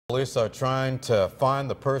Police are trying to find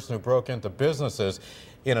the person who broke into businesses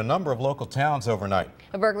in a number of local towns overnight.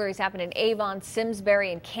 The burglaries happened in Avon,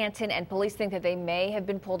 Simsbury, and Canton, and police think that they may have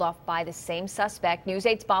been pulled off by the same suspect. News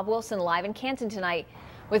 8's Bob Wilson live in Canton tonight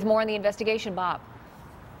with more on the investigation. Bob.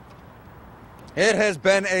 It has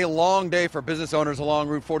been a long day for business owners along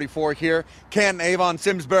Route 44 here. Canton, Avon,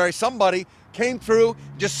 Simsbury. Somebody came through,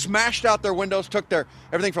 just smashed out their windows, took their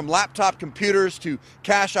everything from laptop computers to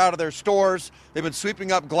cash out of their stores. They've been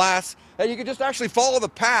sweeping up glass. And you can just actually follow the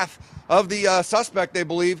path of the suspect, they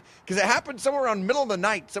believe, because it happened somewhere around middle of the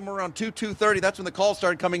night, somewhere around 2:30. That's when the calls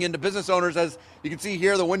started coming into business owners. As you can see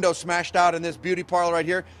here, the window smashed out in this beauty parlor right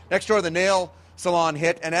here. Next door, the nail salon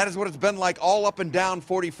hit, and that is what it's been like all up and down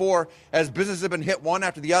 44 as businesses have been hit one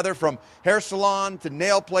after the other, from hair salon to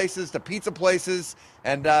nail places to pizza places,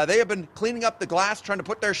 and they have been cleaning up the glass, trying to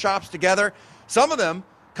put their shops together. Some of them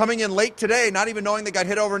coming in late today, not even knowing they got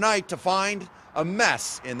hit overnight, to find a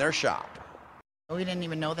mess in their shop. We didn't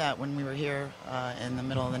even know that when we were here in the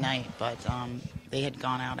middle of the night, but they had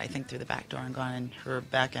gone out, I think, through the back door and gone in her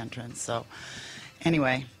back entrance. So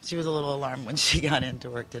anyway, she was a little alarmed when she got into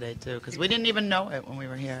work today, too, because we didn't even know it when we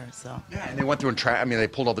were here. So Yeah, and they went through and they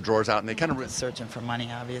pulled all the drawers out, and they kind of searching for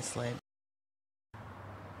money, obviously.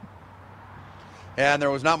 And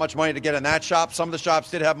there was not much money to get in that shop. Some of the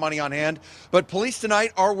shops did have money on hand. But police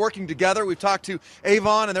tonight are working together. We've talked to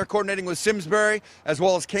Avon, and they're coordinating with Simsbury, as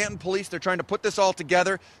well as Canton Police. They're trying to put this all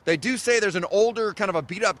together. They do say there's an older, kind of a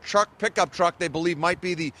beat-up truck, pickup truck, they believe might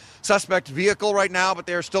be the suspect vehicle right now, but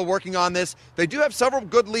they are still working on this. They do have several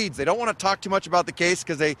good leads. They don't want to talk too much about the case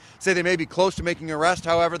because they say they may be close to making an arrest.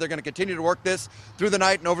 However, they're going to continue to work this through the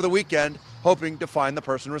night and over the weekend, hoping to find the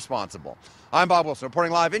person responsible. I'm Bob Wilson,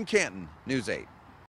 reporting live in Canton, News 8.